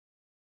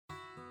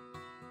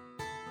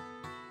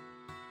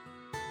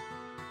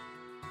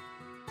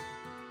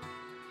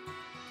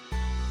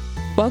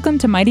Welcome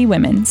to Mighty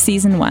Women,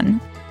 Season 1.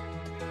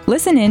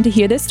 Listen in to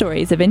hear the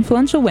stories of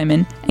influential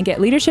women and get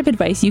leadership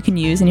advice you can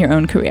use in your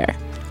own career.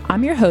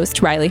 I'm your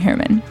host, Riley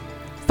Herman.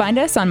 Find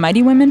us on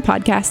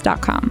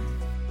mightywomenpodcast.com.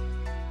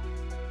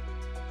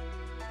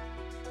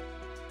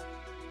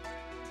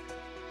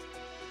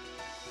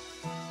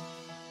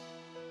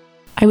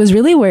 I was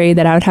really worried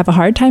that I would have a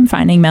hard time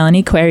finding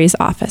Melanie Query's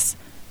office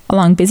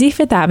along busy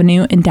Fifth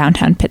Avenue in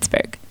downtown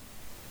Pittsburgh.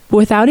 But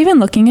without even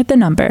looking at the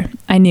number,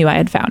 I knew I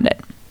had found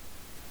it.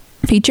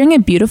 Featuring a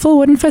beautiful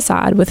wooden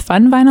facade with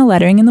fun vinyl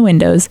lettering in the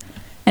windows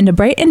and a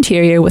bright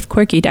interior with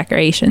quirky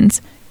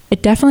decorations,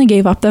 it definitely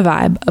gave off the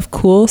vibe of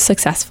cool,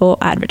 successful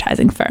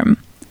advertising firm.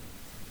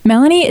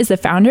 Melanie is the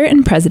founder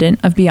and president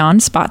of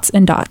Beyond Spots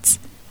and Dots,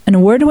 an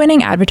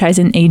award-winning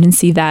advertising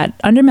agency that,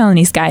 under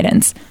Melanie's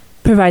guidance,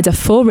 provides a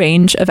full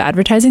range of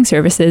advertising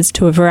services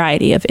to a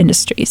variety of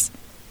industries.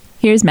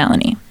 Here's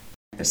Melanie.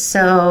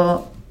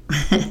 So,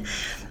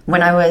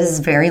 when I was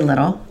very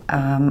little,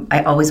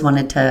 I always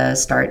wanted to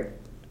start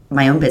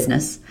my own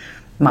business.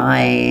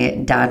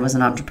 My dad was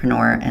an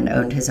entrepreneur and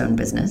owned his own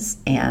business,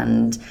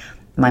 and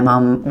my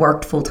mom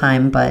worked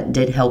full-time but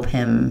did help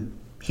him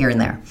here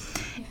and there.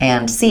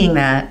 And seeing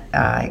that,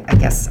 I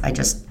guess I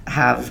just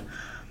have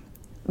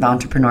the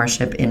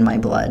entrepreneurship in my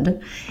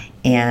blood,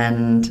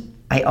 and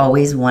I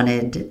always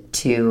wanted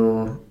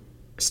to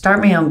start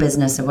my own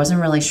business. I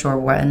wasn't really sure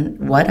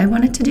what I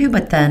wanted to do,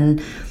 but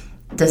then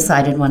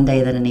decided one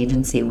day that an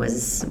agency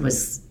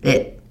was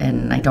it,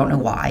 and I don't know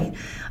why.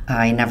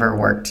 I never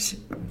worked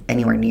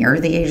anywhere near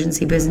the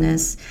agency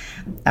business.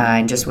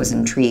 I just was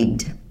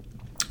intrigued,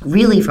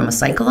 really from a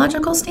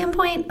psychological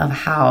standpoint, of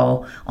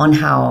how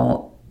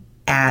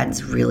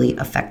ads really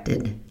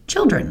affected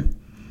children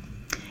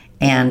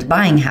and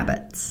buying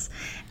habits.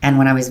 And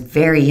when I was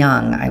very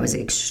young, I was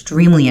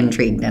extremely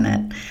intrigued in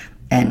it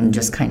and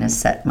just kind of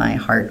set my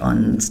heart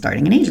on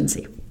starting an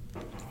agency.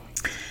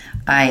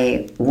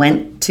 I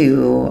went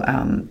to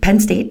Penn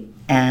State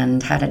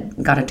and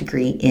got a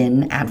degree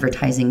in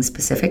advertising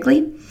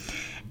specifically,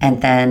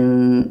 and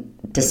then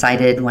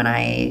decided when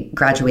I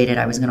graduated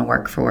I was going to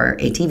work for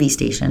a TV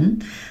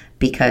station,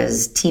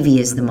 because TV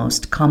is the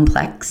most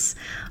complex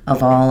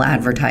of all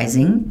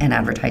advertising and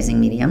advertising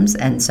mediums.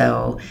 And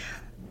so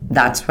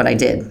that's what I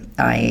did.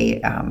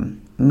 I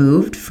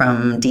moved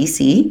from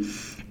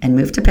DC and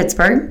moved to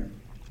Pittsburgh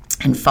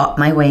and fought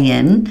my way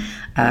in to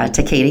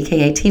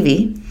KDKA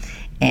TV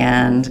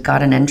and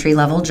got an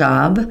entry-level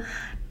job,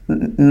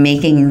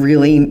 making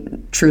really,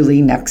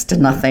 truly next to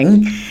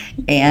nothing,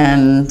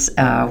 and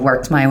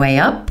worked my way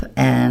up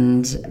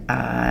and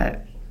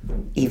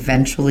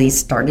eventually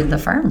started the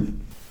firm.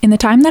 In the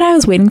time that I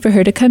was waiting for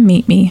her to come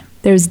meet me,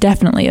 there was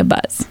definitely a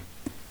buzz.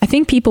 I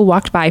think people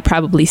walked by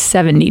probably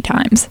 70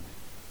 times.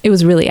 It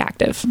was really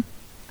active.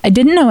 I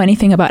didn't know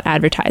anything about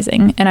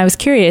advertising, and I was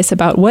curious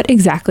about what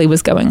exactly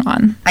was going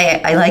on.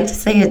 I like to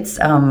say it's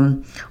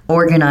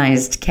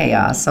organized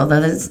chaos,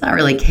 although it's not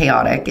really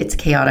chaotic. It's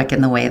chaotic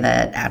in the way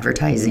that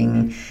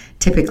advertising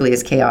typically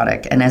is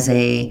chaotic. And as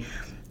a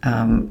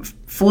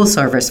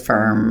full-service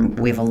firm,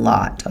 we have a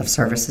lot of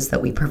services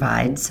that we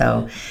provide.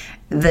 So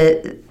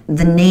the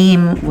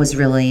name was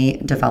really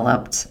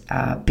developed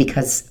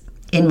because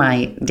in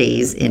my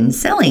days in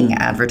selling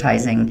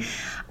advertising,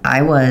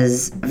 I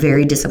was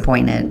very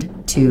disappointed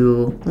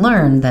to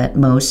learn that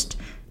most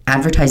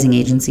advertising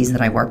agencies that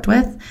I worked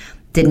with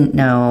didn't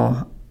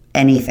know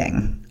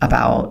anything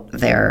about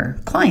their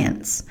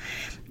clients.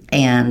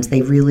 And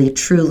they really,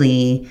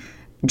 truly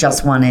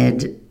just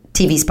wanted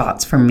TV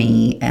spots from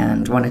me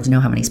and wanted to know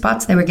how many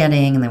spots they were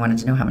getting, and they wanted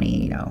to know how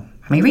many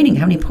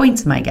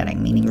points am I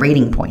getting, meaning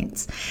rating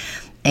points.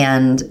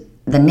 And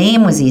the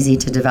name was easy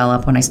to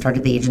develop when I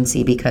started the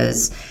agency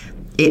because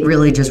it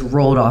really just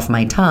rolled off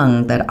my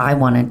tongue that I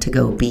wanted to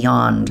go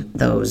beyond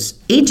those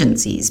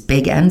agencies,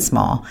 big and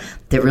small,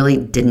 that really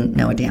didn't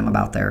know a damn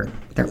about their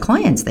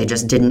clients. They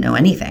just didn't know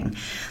anything.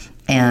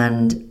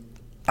 And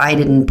I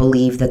didn't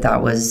believe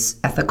that was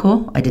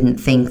ethical. I didn't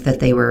think that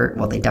they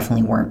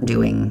definitely weren't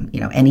doing,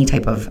 any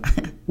type of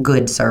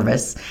good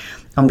service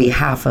on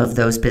behalf of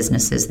those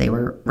businesses they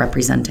were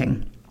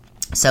representing.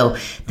 So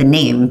the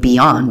name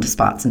Beyond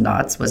Spots and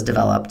Dots was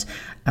developed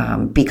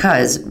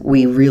because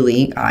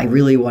I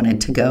really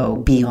wanted to go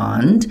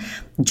beyond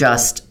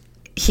just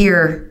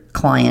here,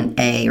 client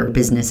A or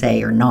business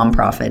A or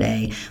nonprofit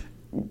A.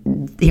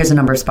 Here's a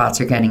number of spots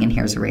you're getting and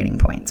here's the rating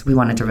points. We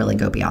wanted to really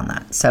go beyond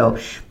that. So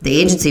the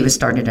agency was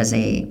started as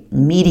a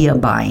media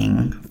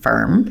buying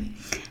firm,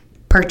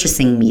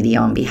 purchasing media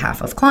on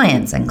behalf of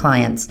clients, and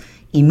clients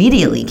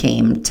immediately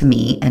came to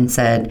me and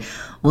said,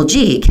 well,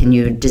 gee, can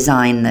you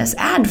design this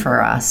ad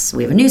for us?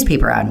 We have a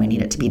newspaper ad and we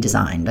need it to be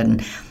designed.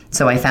 And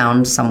so I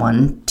found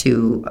someone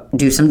to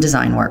do some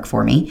design work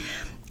for me.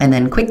 And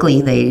then quickly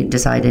they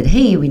decided,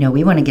 hey,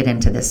 we want to get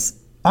into this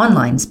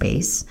online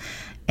space.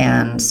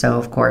 And so,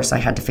 of course, I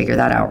had to figure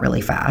that out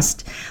really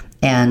fast.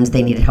 And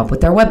they needed help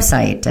with their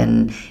website.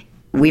 And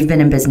we've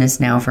been in business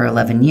now for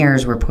 11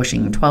 years. We're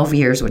pushing 12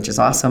 years, which is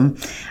awesome.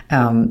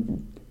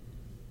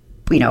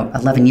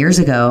 11 years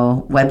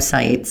ago,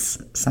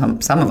 websites,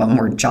 some of them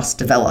were just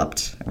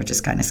developed, which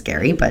is kind of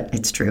scary, but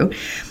it's true.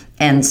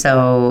 And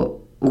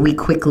so we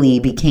quickly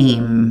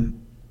became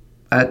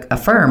a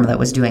firm that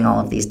was doing all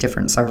of these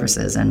different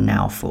services and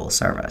now full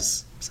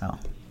service. So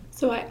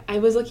I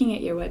was looking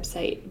at your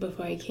website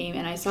before I came,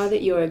 and I saw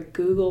that you're a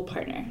Google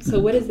partner. So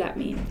what does that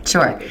mean?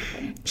 Sure.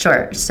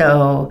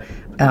 So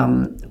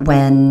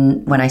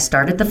when I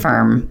started the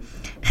firm,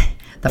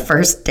 the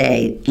first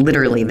day,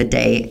 literally the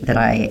day that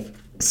I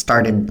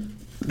started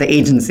the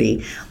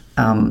agency,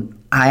 I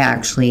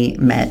actually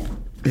met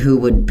who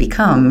would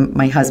become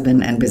my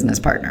husband and business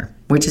partner,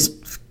 which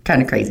is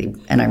kind of crazy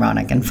and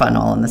ironic and fun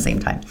all in the same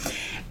time.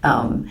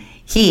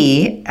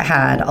 He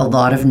had a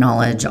lot of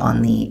knowledge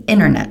on the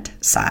internet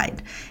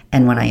side.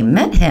 And when I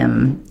met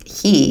him,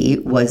 he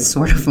was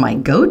sort of my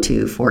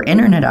go-to for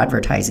internet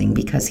advertising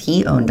because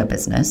he owned a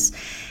business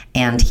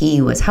and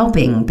he was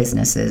helping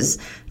businesses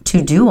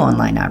to do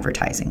online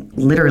advertising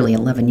literally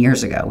 11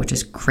 years ago, which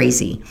is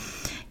crazy.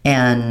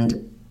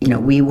 And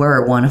we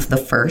were one of the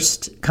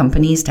first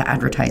companies to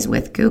advertise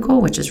with Google,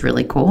 which is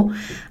really cool.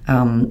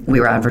 We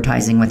were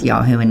advertising with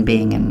Yahoo and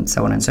Bing and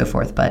so on and so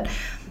forth. But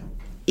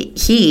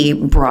he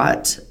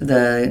brought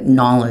the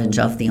knowledge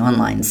of the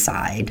online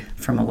side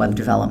from a web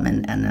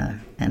development and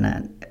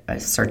a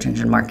search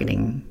engine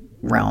marketing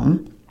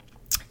realm.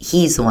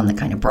 He's the one that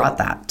kind of brought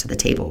that to the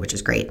table, which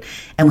is great.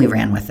 And we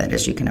ran with it,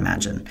 as you can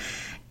imagine.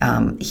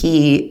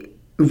 He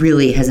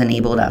really has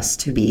enabled us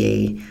to be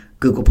a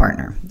Google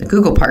partner. The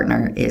Google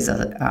partner is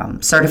a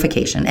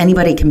certification.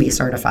 Anybody can be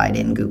certified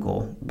in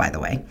Google, by the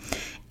way.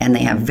 And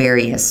they have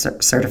various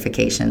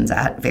certifications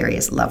at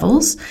various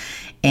levels.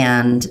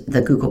 And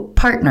the Google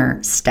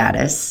partner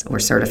status or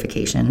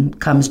certification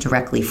comes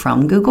directly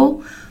from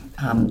Google.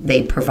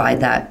 They provide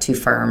that to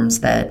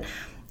firms that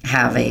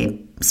have a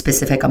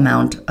specific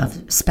amount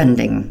of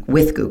spending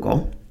with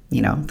Google.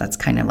 That's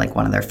kind of like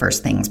one of their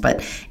first things.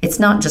 But it's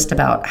not just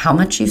about how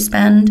much you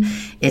spend,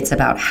 it's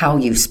about how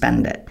you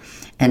spend it.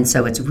 And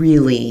so it's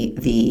really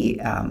the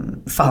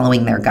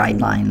following their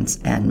guidelines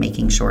and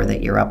making sure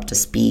that you're up to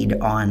speed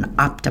on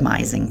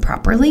optimizing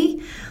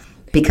properly.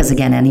 Because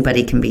again,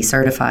 anybody can be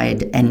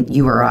certified and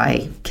you or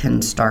I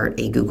can start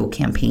a Google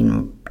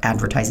campaign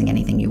advertising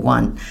anything you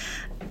want,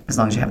 as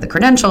long as you have the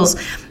credentials.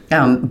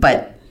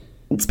 But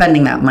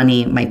spending that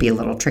money might be a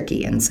little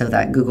tricky. And so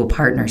that Google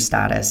partner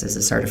status is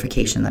a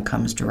certification that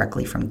comes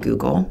directly from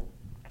Google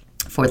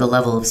for the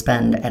level of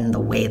spend and the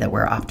way that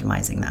we're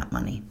optimizing that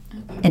money,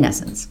 in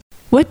essence.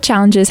 What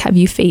challenges have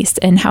you faced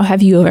and how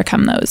have you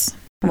overcome those?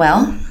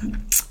 Well,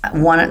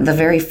 the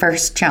very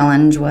first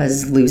challenge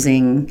was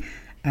losing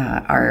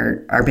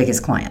our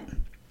biggest client.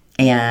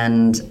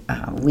 And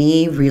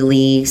we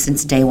really,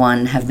 since day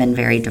one, have been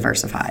very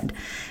diversified.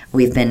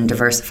 We've been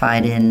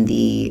diversified in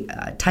the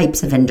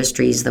types of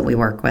industries that we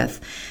work with,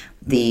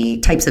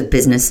 the types of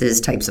businesses,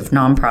 types of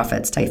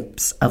nonprofits,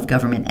 types of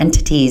government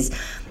entities.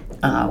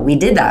 We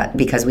did that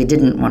because we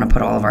didn't want to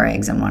put all of our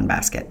eggs in one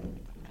basket.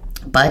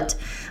 But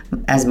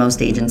as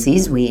most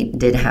agencies, we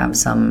did have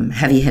some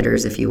heavy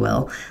hitters, if you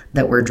will,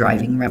 that were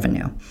driving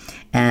revenue.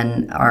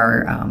 And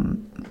our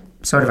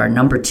sort of our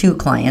number 2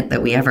 client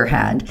that we ever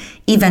had,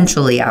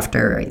 eventually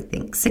after, I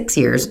think, 6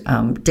 years,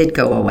 did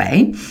go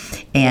away.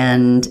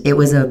 And it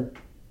was a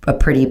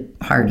pretty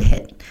hard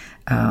hit.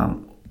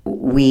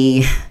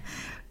 We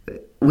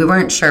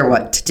weren't sure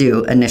what to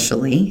do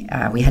initially.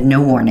 We had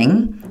no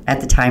warning. At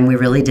the time, we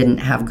really didn't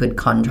have good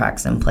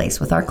contracts in place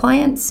with our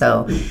clients.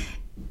 So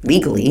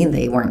legally,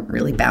 they weren't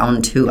really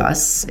bound to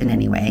us in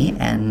any way.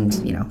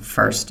 And,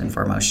 first and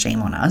foremost,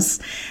 shame on us.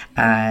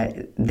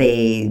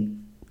 They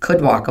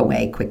could walk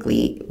away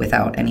quickly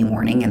without any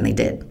warning, and they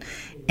did.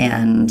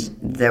 And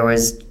there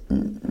was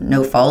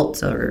no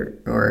fault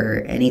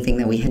or anything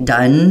that we had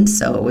done.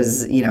 So it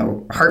was,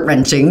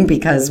 heart-wrenching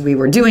because we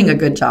were doing a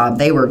good job.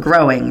 They were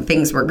growing.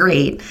 Things were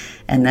great.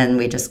 And then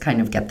we just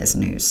kind of get this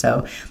news.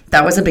 So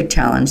that was a big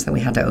challenge that we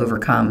had to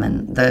overcome.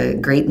 And the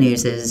great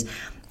news is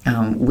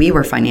we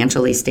were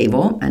financially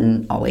stable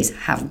and always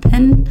have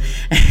been.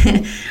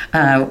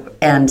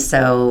 And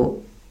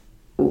so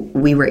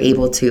we were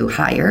able to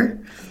hire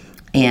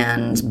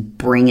and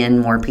bring in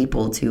more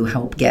people to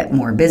help get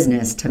more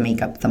business to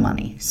make up the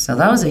money. So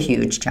that was a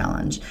huge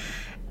challenge.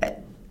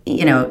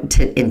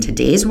 In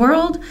today's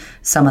world,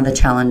 some of the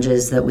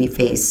challenges that we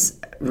face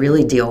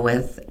really deal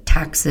with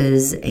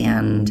taxes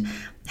and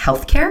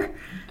healthcare.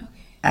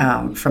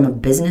 From a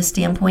business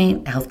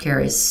standpoint,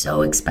 healthcare is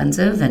so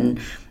expensive, and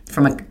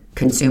from a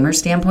consumer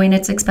standpoint,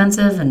 it's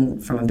expensive,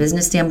 and from a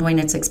business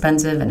standpoint, it's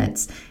expensive, and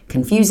it's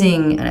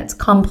confusing, and it's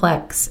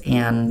complex,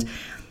 and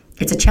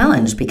it's a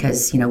challenge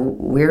because,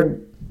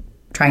 we're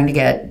trying to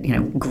get,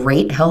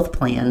 great health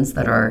plans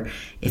that are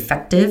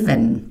effective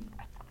and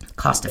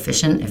cost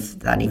efficient, if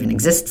that even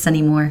exists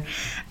anymore,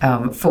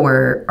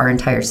 for our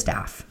entire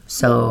staff.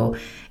 So,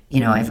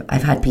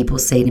 I've had people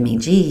say to me,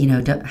 gee,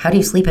 how do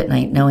you sleep at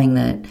night knowing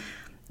that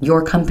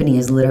your company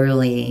is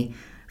literally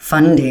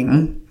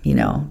funding,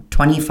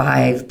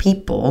 25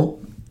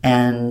 people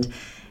and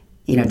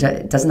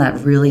doesn't that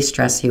really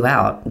stress you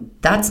out?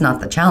 That's not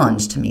the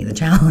challenge to me. The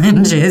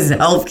challenge is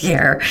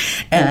healthcare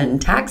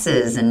and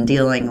taxes and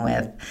dealing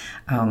with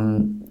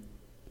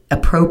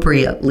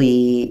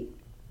appropriately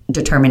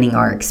determining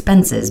our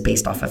expenses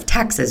based off of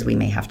taxes we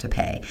may have to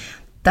pay.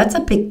 That's a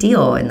big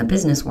deal in the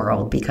business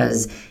world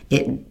because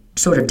it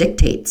sort of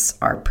dictates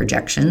our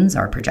projections,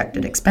 our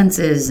projected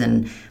expenses,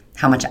 and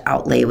how much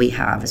outlay we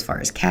have as far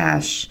as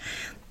cash.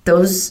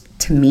 Those,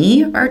 to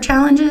me, are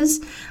challenges.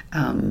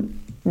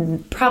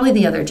 Probably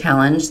the other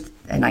challenge,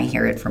 and I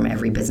hear it from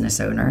every business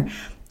owner,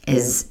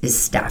 is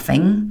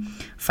staffing,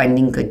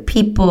 finding good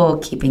people,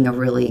 keeping a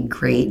really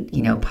great,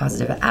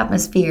 positive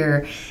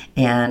atmosphere.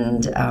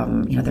 And,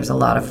 there's a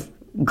lot of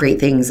great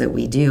things that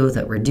we do,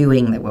 that we're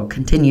doing, that we'll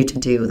continue to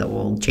do, that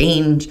will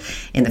change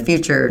in the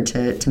future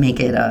to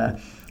make it a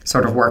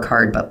sort of work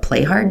hard but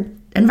play hard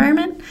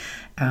environment.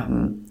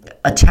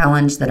 A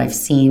challenge that I've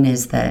seen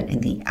is that in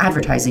the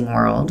advertising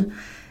world,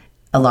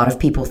 a lot of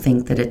people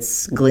think that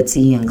it's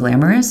glitzy and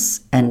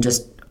glamorous and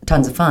just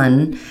tons of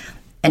fun,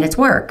 and it's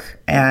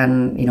work.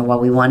 And, while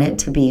we want it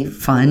to be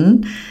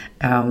fun,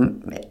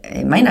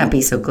 it might not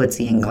be so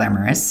glitzy and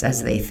glamorous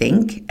as they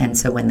think. And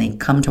so when they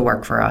come to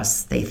work for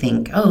us, they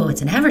think, oh,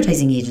 it's an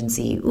advertising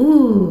agency.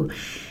 Ooh.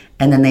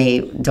 And then they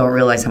don't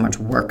realize how much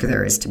work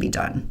there is to be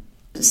done.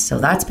 So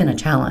that's been a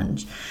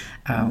challenge.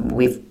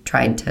 We've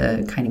tried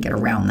to kind of get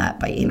around that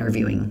by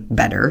interviewing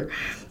better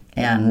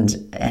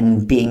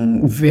and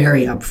being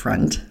very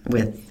upfront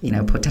with,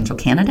 potential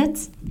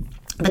candidates.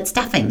 But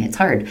staffing, it's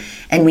hard.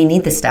 And we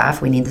need the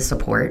staff, we need the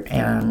support,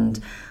 and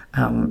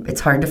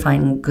it's hard to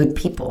find good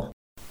people.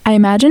 I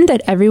imagined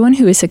that everyone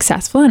who is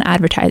successful in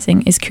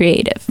advertising is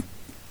creative.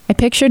 I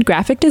pictured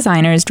graphic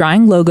designers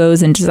drawing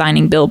logos and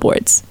designing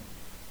billboards.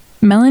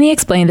 Melanie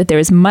explained that there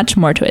is much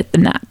more to it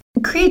than that.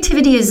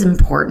 Creativity is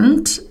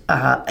important.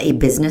 A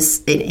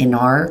business in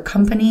our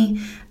company,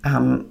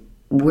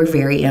 we're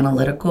very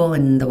analytical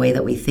in the way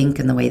that we think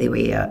and the way that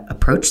we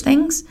approach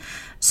things.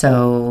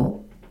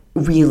 So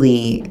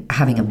really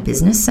having a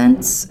business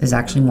sense is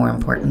actually more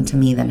important to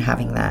me than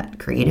having that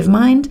creative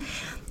mind.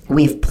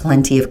 We have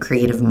plenty of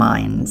creative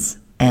minds,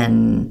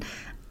 and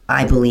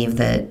I believe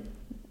that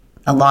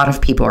a lot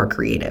of people are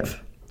creative.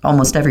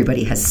 Almost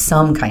everybody has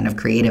some kind of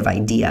creative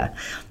idea.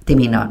 They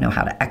may not know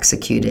how to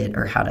execute it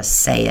or how to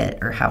say it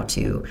or how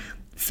to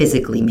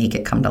physically make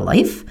it come to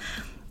life.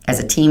 As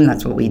a team,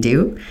 that's what we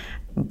do.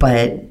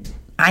 But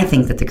I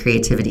think that the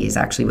creativity is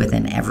actually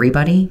within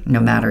everybody, no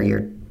matter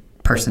your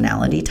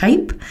personality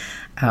type.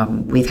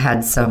 We've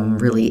had some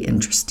really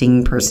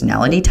interesting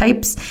personality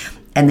types,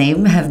 and they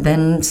have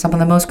been some of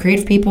the most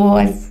creative people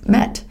I've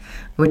met,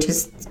 which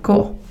is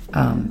cool.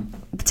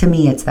 To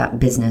me, it's that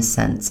business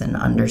sense and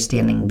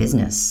understanding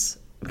business,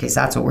 because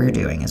that's what we're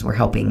doing, is we're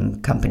helping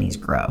companies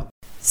grow.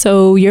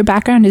 So your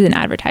background is in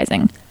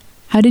advertising.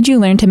 How did you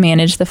learn to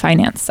manage the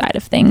finance side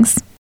of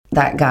things?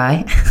 That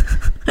guy,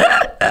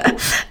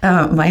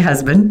 my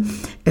husband,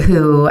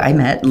 who I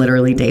met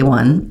literally day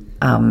one,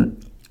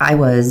 I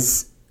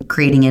was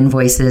creating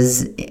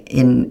invoices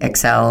in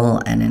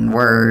Excel and in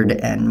Word,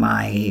 and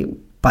my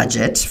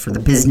budget for the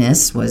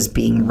business was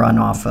being run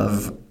off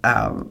of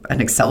an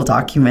Excel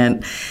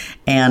document,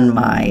 and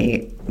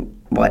my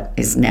what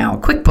is now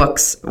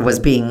QuickBooks was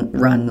being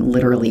run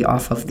literally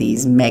off of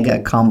these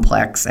mega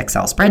complex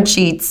Excel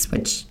spreadsheets,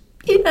 which,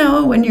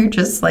 when you're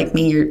just like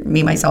me,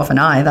 me, myself, and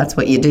I, that's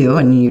what you do,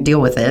 and you deal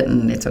with it,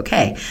 and it's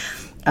okay.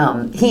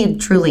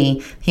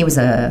 He was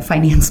a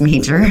finance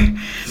major,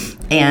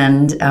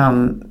 and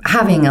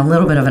having a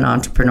little bit of an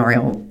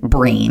entrepreneurial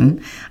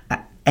brain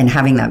and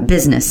having that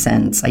business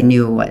sense, I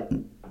knew what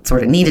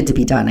sort of needed to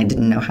be done. I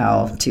didn't know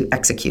how to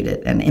execute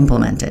it and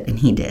implement it, and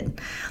he did.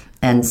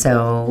 And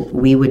so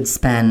we would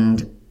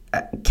spend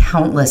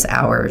countless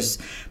hours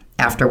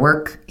after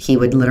work. He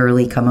would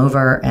literally come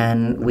over,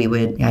 and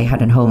I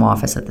had a home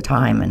office at the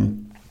time,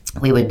 and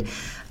we would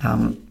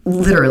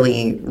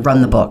literally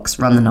run the books,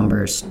 run the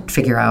numbers,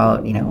 figure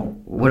out,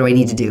 what do I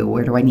need to do?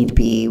 Where do I need to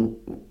be?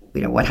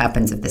 What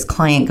happens if this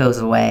client goes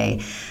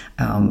away?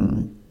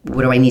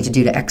 What do I need to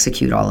do to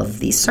execute all of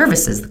these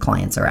services the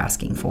clients are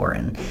asking for?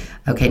 And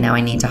okay, now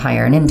I need to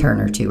hire an intern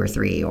or two or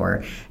three,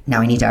 or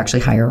now I need to actually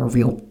hire a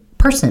real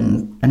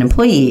person, an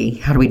employee.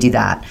 How do we do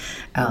that?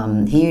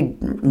 He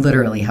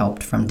literally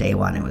helped from day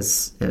one. It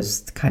was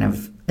it's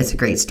a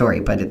great story,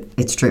 but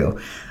it's true.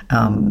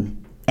 And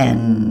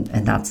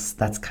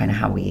that's kind of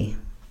how we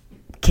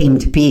came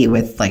to be,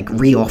 with like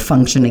real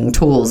functioning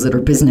tools that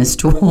are business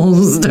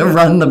tools to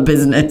run the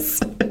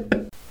business.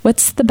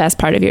 What's the best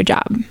part of your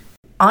job?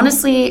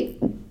 Honestly,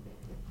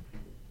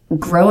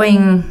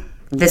 growing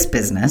this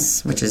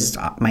business, which is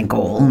my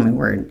goal. I mean,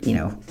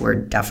 we're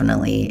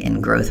definitely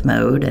in growth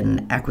mode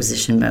and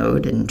acquisition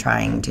mode and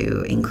trying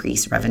to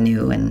increase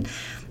revenue, and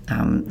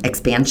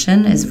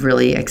expansion is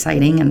really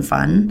exciting and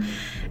fun.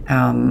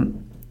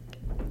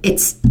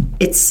 It's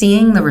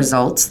seeing the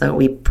results that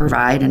we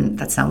provide, and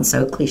that sounds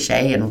so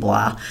cliche and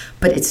blah,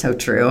 but it's so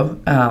true.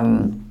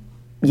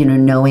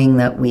 Knowing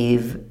that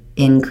we've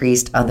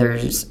increased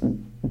others'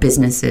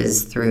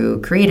 businesses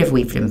through creative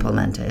we've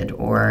implemented,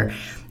 or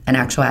an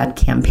actual ad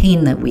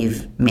campaign that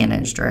we've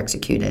managed or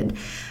executed.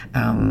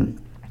 And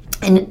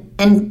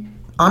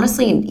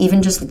honestly,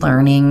 even just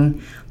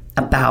learning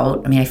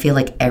about, I feel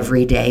like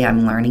every day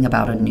I'm learning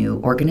about a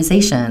new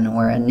organization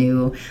or a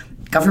new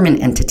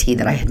government entity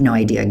that I had no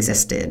idea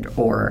existed,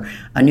 or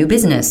a new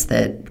business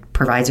that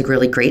provides a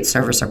really great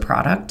service or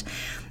product.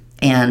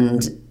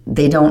 And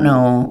they don't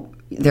know,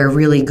 they're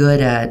really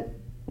good at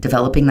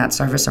developing that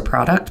service or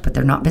product, but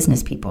they're not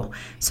business people.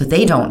 So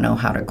they don't know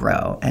how to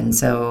grow. And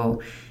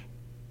so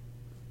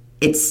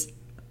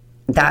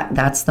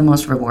that's the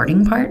most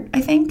rewarding part,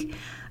 I think.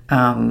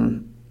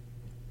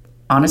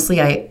 Honestly,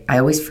 I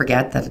always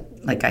forget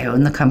that, like, I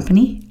own the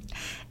company,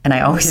 and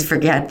I always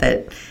forget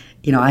that,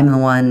 I'm the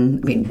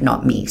one,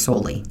 not me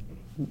solely.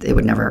 It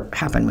would never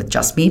happen with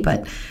just me,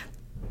 but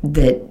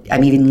that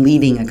I'm even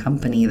leading a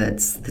company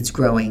that's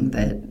growing,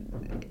 that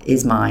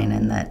is mine,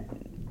 and that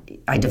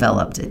I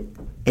developed it.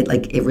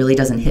 It really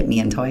doesn't hit me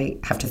until I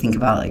have to think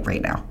about it,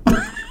 right now.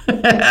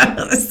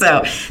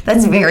 So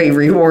that's very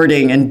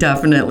rewarding, and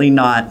definitely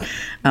not,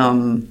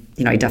 I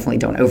definitely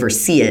don't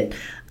oversee it.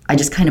 I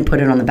just kind of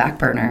put it on the back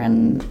burner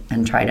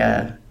and try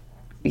to,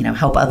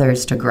 help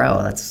others to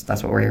grow. That's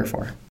what we're here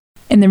for.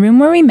 In the room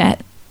where we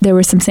met, there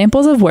were some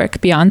samples of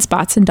work Beyond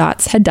Spots and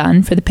Dots had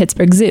done for the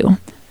Pittsburgh Zoo,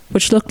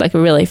 which looked like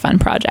a really fun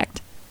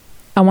project.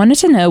 I wanted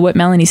to know what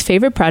Melanie's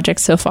favorite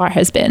project so far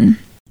has been.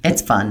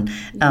 It's fun.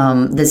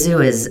 The zoo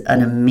is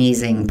an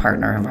amazing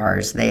partner of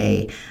ours.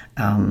 They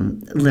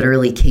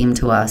literally came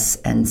to us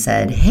and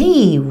said,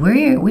 hey,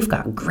 we've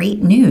got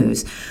great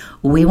news.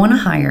 We want to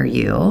hire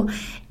you,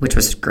 which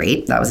was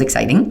great. That was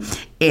exciting.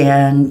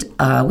 And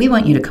we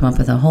want you to come up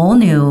with a whole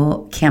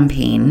new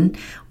campaign.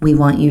 We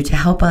want you to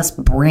help us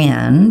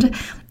brand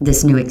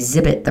this new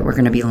exhibit that we're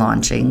going to be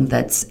launching.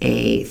 That's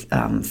a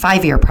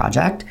 5-year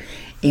project.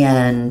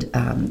 And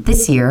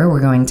this year, we're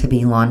going to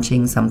be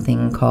launching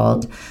something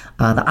called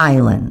the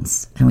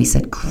Islands. And we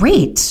said,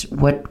 great.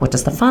 What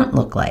does the font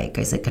look like?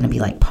 Is it going to be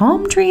like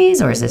palm trees,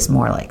 or is this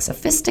more like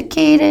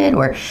sophisticated,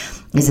 or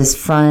is this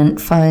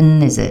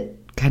fun? Is it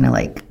kind of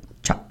like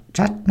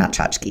not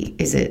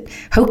tchotchke? Is it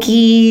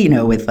hokey,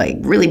 with like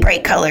really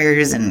bright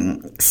colors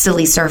and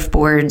silly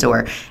surfboards?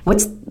 Or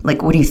what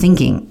are you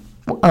thinking?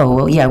 Oh,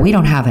 well, yeah, we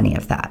don't have any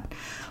of that.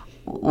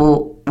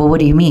 Well, what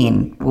do you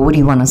mean? Well, what do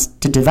you want us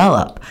to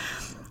develop?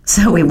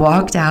 So we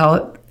walked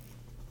out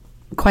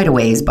quite a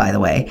ways, by the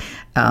way,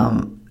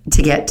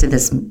 to get to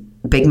this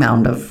big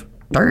mound of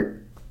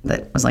dirt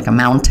that was like a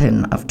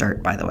mountain of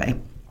dirt, by the way.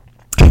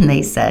 And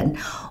they said,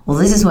 well,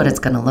 this is what it's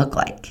going to look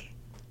like.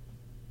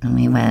 And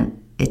we went,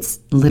 it's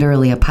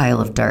literally a pile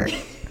of dirt.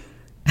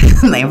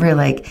 And they were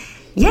like,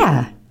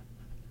 yeah,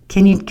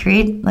 can you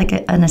create like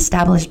an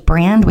established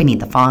brand? We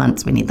need the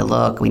fonts, we need the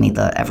look, we need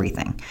the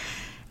everything.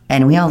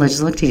 And we all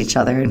just looked at each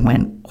other and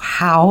went,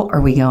 how are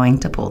we going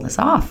to pull this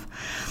off?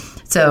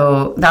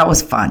 So that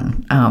was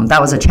fun. That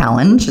was a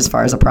challenge as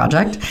far as a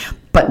project,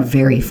 but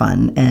very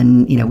fun.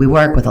 And, we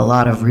work with a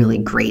lot of really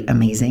great,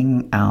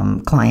 amazing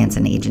clients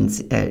and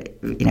agents,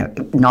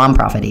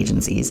 nonprofit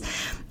agencies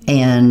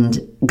and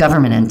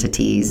government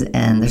entities.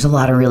 And there's a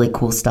lot of really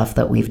cool stuff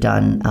that we've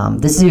done.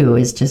 The zoo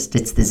is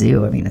it's the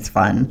zoo. It's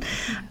fun.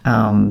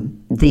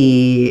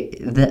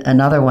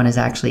 Another one is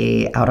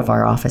actually out of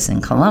our office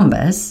in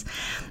Columbus.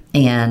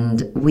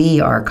 And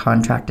we are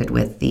contracted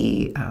with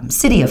the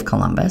city of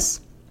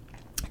Columbus.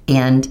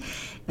 And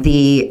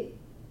the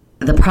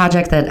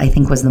project that I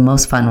think was the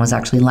most fun was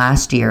actually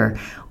last year.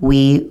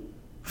 We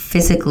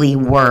physically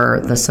were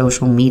the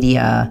social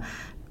media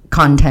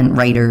content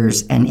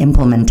writers and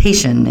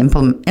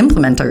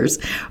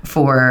implementers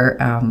for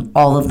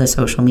all of the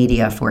social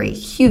media for a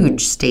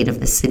huge State of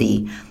the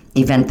City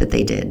event that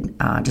they did,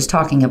 just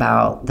talking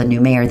about the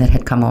new mayor that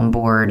had come on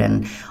board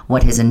and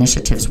what his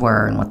initiatives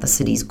were and what the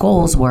city's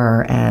goals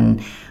were.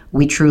 And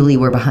we truly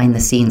were behind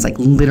the scenes, like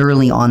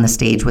literally on the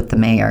stage with the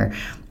mayor,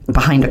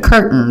 behind a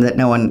curtain that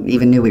no one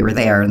even knew we were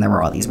there. And there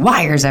were all these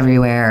wires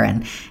everywhere.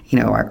 And,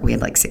 we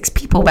had like 6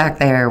 people back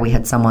there. We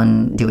had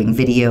someone doing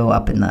video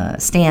up in the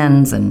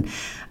stands. And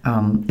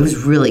it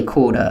was really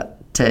cool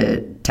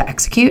to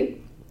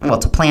execute,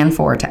 to plan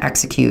for, to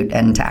execute,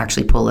 and to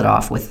actually pull it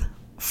off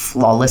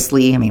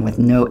flawlessly. With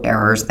no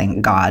errors,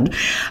 thank God.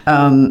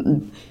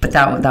 But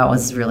that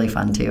was really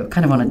fun too.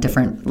 Kind of on a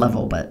different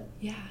level, but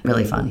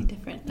really fun. Really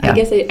different. Yeah. I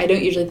guess I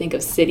don't usually think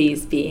of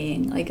cities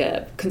being like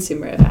a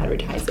consumer of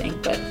advertising,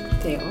 but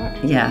they are.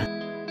 Yeah.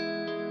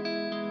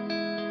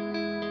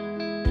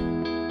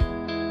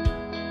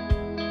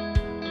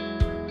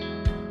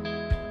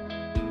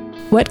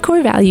 What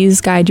core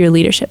values guide your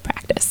leadership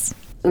practice?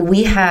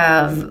 We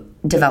have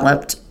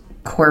developed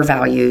core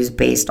values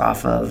based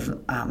off of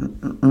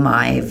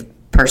my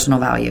personal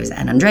values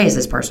and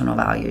Andreas's personal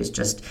values,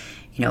 just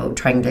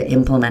trying to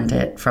implement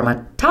it from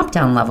a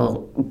top-down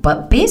level,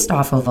 but based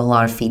off of a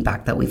lot of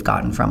feedback that we've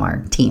gotten from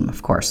our team,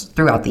 of course,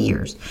 throughout the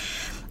years.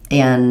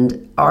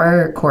 And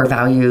our core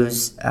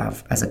values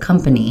as a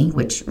company,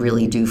 which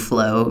really do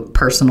flow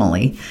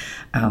personally,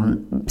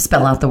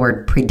 spell out the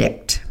word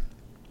predict.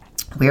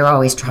 We're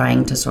always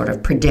trying to sort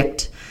of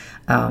predict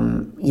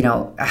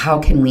How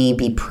can we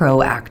be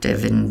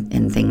proactive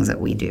in things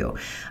that we do?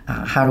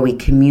 How do we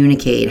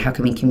communicate? How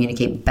can we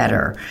communicate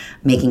better?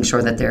 Making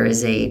sure that there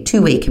is a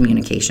two-way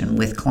communication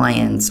with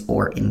clients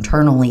or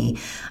internally,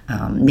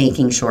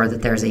 making sure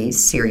that there's a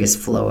serious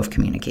flow of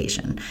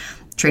communication.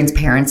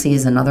 Transparency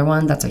is another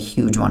one. That's a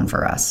huge one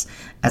for us.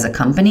 As a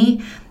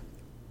company,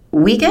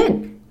 we get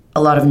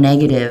a lot of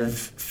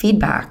negative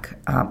feedback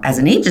as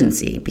an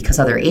agency because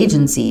other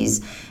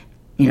agencies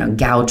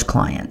gouge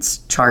clients,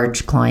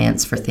 charge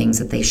clients for things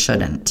that they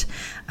shouldn't.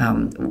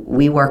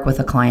 We work with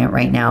a client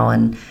right now,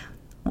 and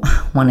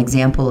one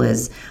example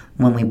is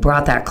when we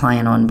brought that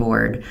client on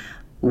board,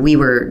 we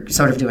were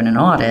sort of doing an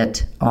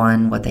audit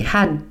on what they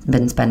had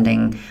been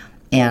spending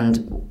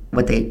and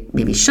what they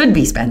maybe should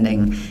be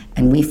spending,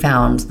 and we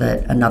found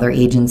that another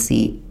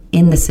agency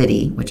in the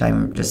city, which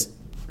I'm just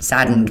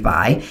saddened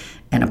by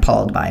and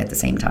appalled by at the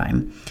same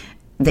time,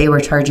 they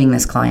were charging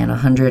this client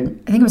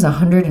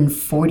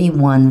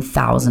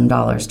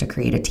 $141,000 to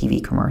create a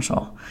TV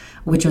commercial,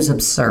 which was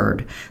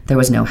absurd. There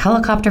was no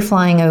helicopter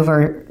flying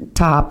over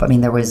top. I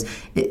mean,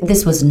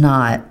 this was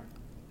not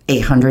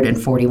a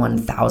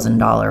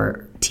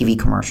 $141,000 TV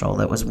commercial.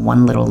 That was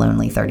one little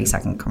lonely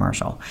 30-second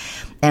commercial.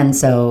 And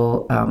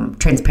so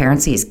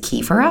transparency is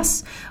key for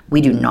us.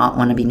 We do not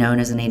want to be known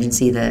as an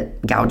agency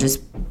that gouges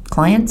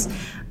clients.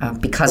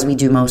 Because we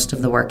do most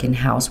of the work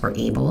in-house, we're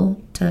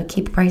able to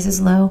keep prices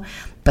low.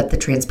 But the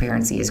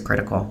transparency is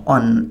critical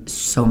on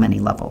so many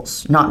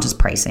levels, not just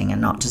pricing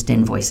and not just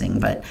invoicing,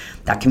 but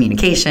that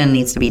communication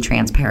needs to be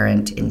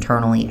transparent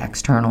internally,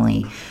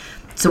 externally.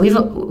 So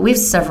we've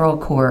several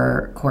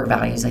core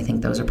values. I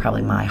think those are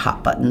probably my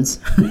hot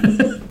buttons.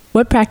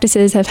 What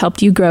practices have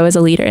helped you grow as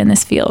a leader in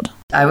this field?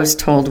 I was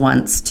told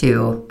once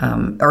to,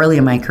 early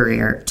in my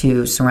career,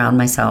 to surround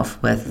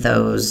myself with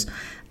those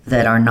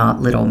that are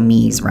not little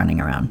me's running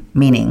around,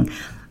 meaning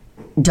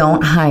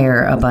don't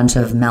hire a bunch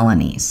of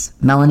Melanies.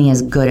 Melanie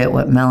is good at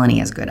what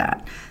Melanie is good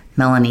at.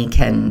 Melanie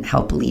can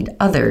help lead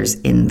others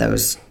in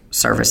those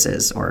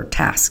services or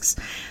tasks.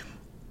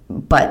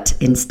 But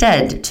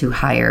instead, to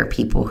hire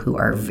people who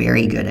are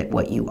very good at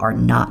what you are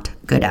not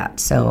good at.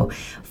 So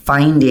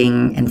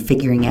finding and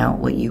figuring out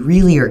what you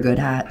really are good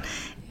at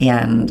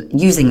and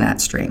using that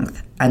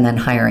strength, and then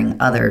hiring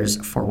others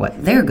for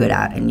what they're good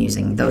at and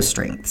using those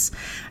strengths.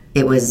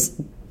 It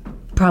was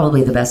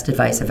probably the best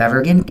advice I've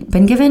ever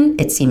been given.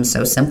 It seems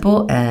so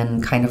simple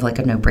and kind of like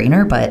a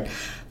no-brainer, but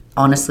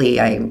honestly,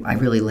 I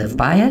really live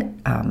by it.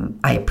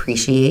 I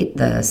appreciate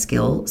the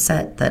skill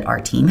set that our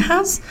team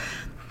has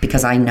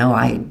because I know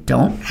I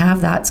don't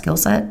have that skill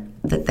set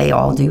that they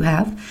all do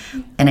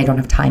have, and I don't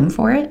have time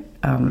for it.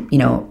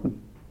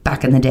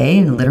 Back in the day,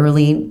 and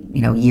literally,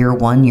 year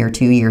 1, year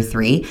 2, year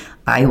 3,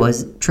 I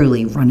was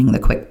truly running the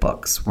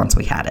QuickBooks once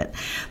we had it.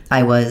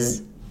 I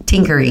was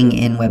tinkering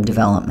in web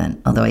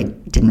development, although I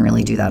didn't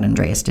really do that.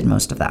 Andreas did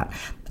most of that.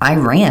 I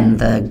ran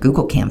the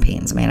Google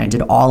campaigns. I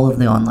did all of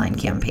the online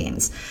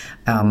campaigns.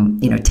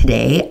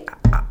 Today,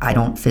 I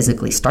don't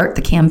physically start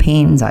the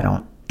campaigns. I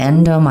don't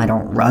end them. I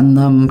don't run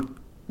them.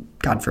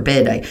 God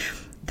forbid.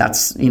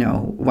 That's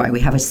why we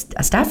have a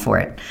staff for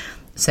it.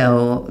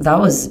 So that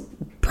was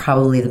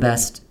probably the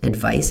best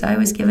advice I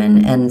was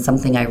given and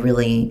something I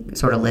really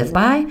sort of live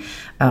by.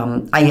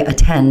 I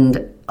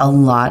attend a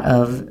lot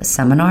of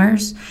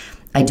seminars.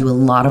 I do a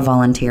lot of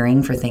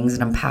volunteering for things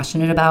that I'm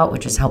passionate about,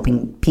 which is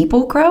helping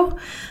people grow.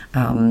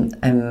 I'm,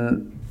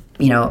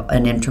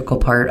 an integral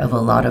part of a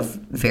lot of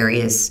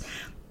various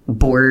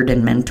board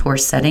and mentor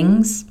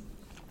settings.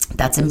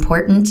 That's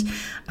important.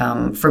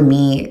 For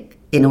me,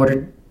 in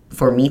order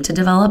for me to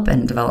develop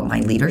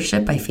my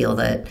leadership, I feel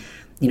that,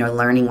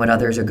 learning what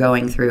others are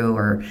going through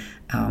or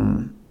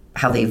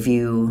how they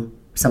view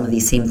some of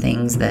these same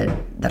things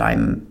that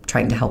I'm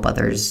trying to help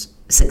others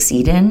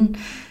succeed in,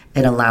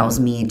 it allows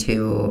me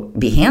to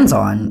be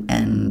hands-on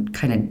and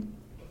kind of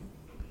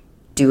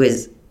do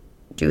as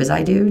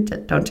I do,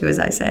 don't do as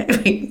I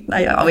say.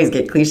 I always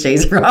get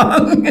cliches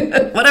wrong.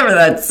 Whatever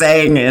that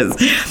saying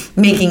is,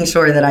 making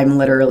sure that I'm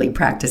literally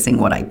practicing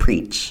what I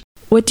preach.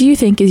 What do you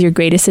think is your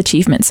greatest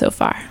achievement so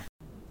far?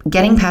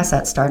 Getting past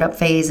that startup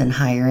phase and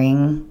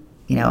hiring,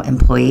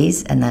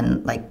 employees, and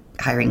then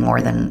hiring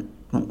more than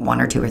 1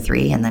 or 2 or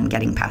 3, and then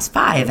getting past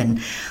 5. And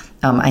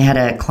I had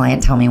a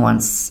client tell me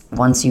once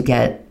you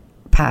get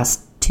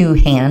past 2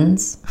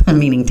 hands,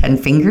 meaning 10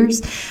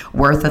 fingers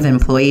worth of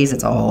employees,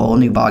 it's a whole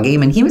new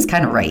ballgame. And he was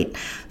kind of right.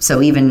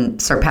 So even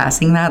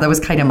surpassing that was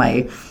kind of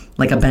my, a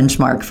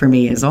benchmark for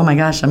me is, oh my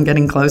gosh, I'm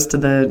getting close to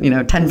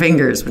the, 10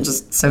 fingers, which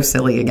is so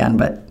silly again,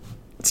 but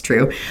it's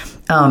true.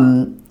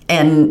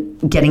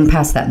 And getting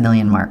past that 1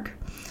 million mark.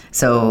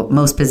 So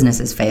most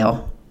businesses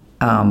fail.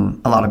 A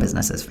lot of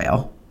businesses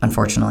fail,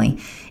 unfortunately.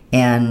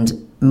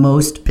 And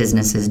most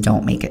businesses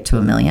don't make it to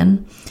 1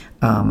 million.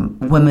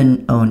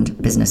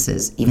 Women-owned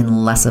businesses,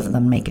 even less of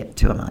them make it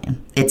to 1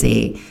 million. It's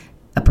a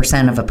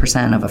percent of a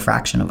percent of a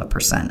fraction of a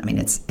percent.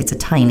 It's a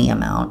tiny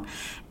amount.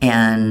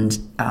 And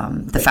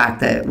the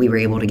fact that we were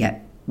able to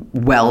get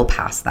well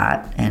past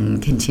that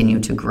and continue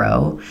to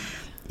grow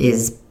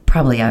is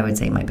probably, I would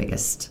say, my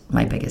biggest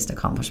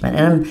accomplishment.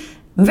 And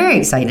I'm very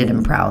excited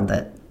and proud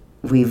that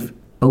we've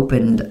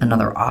opened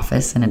another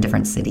office in a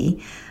different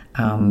city.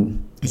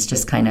 It's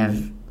just kind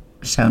of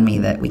shown me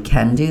that we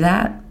can do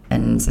that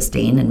and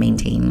sustain and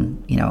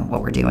maintain,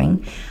 what we're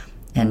doing.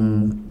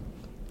 And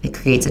it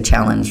creates a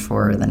challenge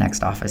for the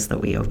next office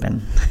that we open.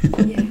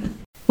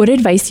 What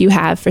advice do you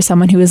have for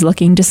someone who is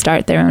looking to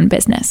start their own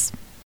business?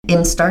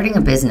 In starting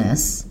a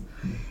business,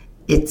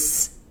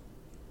 it's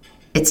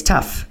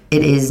tough.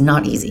 It is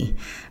not easy.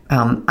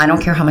 I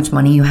don't care how much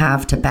money you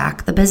have to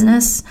back the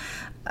business.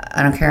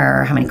 I don't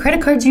care how many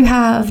credit cards you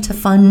have to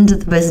fund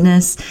the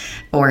business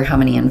or how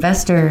many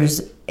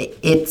investors.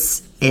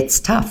 It's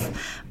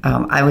tough.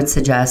 I would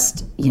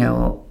suggest,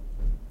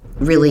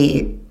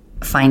 really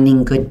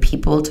finding good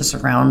people to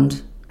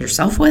surround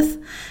yourself with,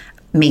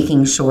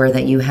 making sure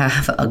that you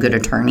have a good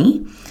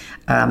attorney,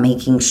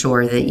 making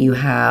sure that you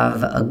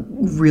have a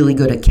really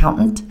good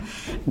accountant,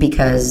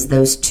 because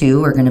those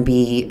two are going to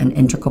be an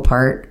integral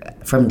part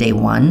from day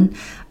one.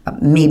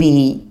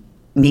 Maybe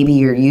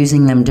you're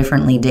using them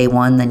differently day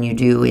one than you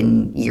do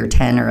in year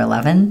 10 or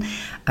 11.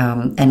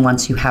 And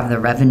once you have the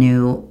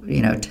revenue,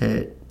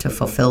 to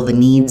fulfill the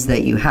needs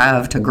that you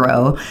have to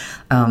grow,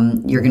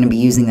 you're going to be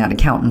using that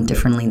accountant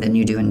differently than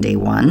you do in day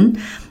one.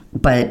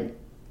 But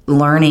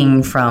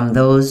learning from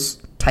those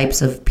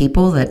types of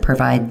people that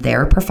provide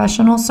their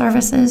professional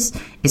services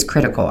is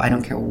critical. I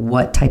don't care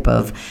what type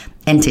of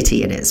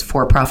entity it is,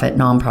 for-profit,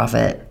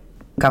 nonprofit,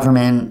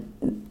 government,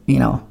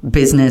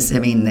 business.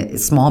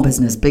 Small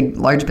business, big,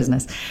 large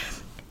business,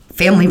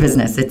 family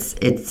business.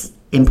 It's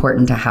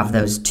important to have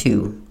those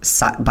two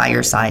by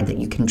your side that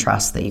you can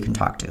trust, that you can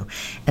talk to.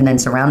 And then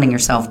surrounding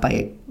yourself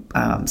by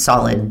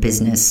solid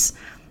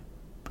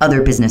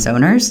other business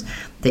owners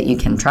that you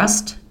can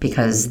trust,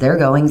 because they're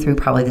going through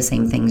probably the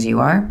same things you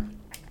are.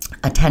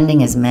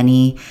 Attending as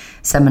many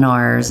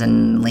seminars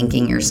and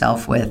linking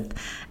yourself with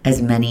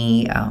as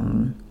many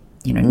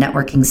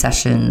networking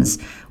sessions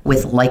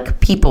with like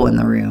people in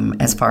the room,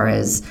 as far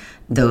as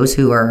those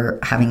who are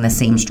having the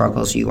same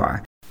struggles you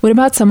are. What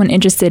about someone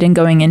interested in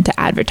going into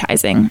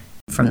advertising?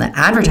 From the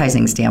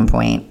advertising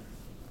standpoint,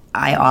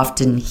 I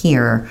often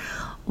hear,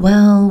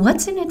 well,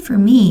 what's in it for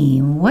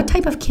me? What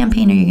type of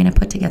campaign are you going to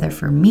put together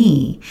for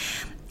me?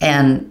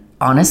 And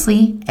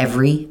honestly,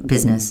 every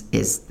business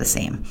is the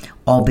same.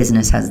 All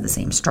business has the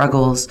same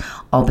struggles.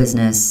 All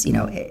business,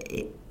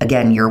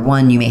 again, year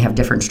 1, you may have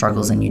different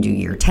struggles than you do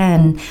year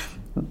 10,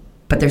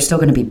 but they're still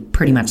going to be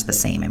pretty much the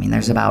same.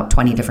 There's about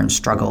 20 different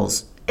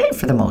struggles,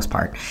 for the most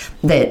part,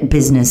 that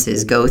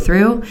businesses go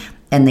through,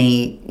 and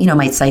they,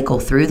 might cycle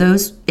through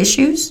those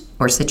issues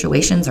or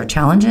situations or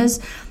challenges,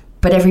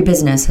 but every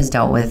business has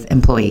dealt with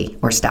employee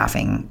or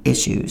staffing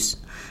issues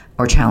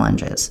or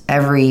challenges.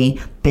 Every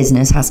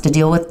business has to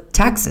deal with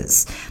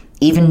taxes.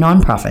 Even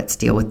nonprofits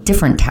deal with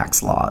different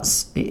tax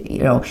laws,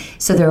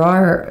 So there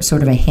are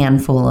sort of a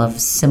handful of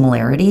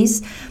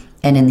similarities,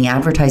 and in the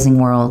advertising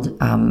world,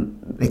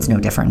 it's no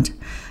different.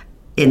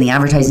 In the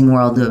advertising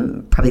world,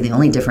 probably the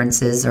only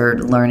differences are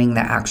learning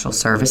the actual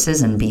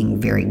services and being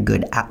very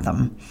good at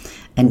them,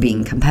 and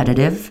being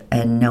competitive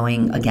and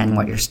knowing, again,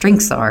 what your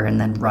strengths are and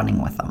then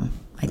running with them.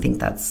 I think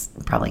that's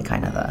probably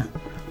kind of the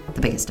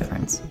biggest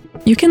difference.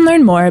 You can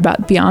learn more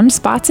about Beyond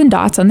Spots and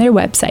Dots on their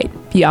website,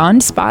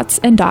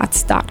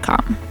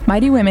 beyondspotsanddots.com.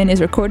 Mighty Women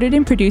is recorded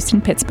and produced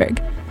in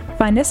Pittsburgh.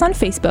 Find us on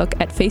Facebook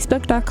at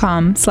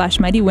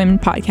facebook.com/Mighty Women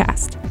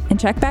Podcast, and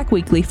check back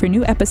weekly for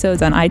new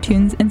episodes on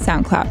iTunes and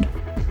SoundCloud.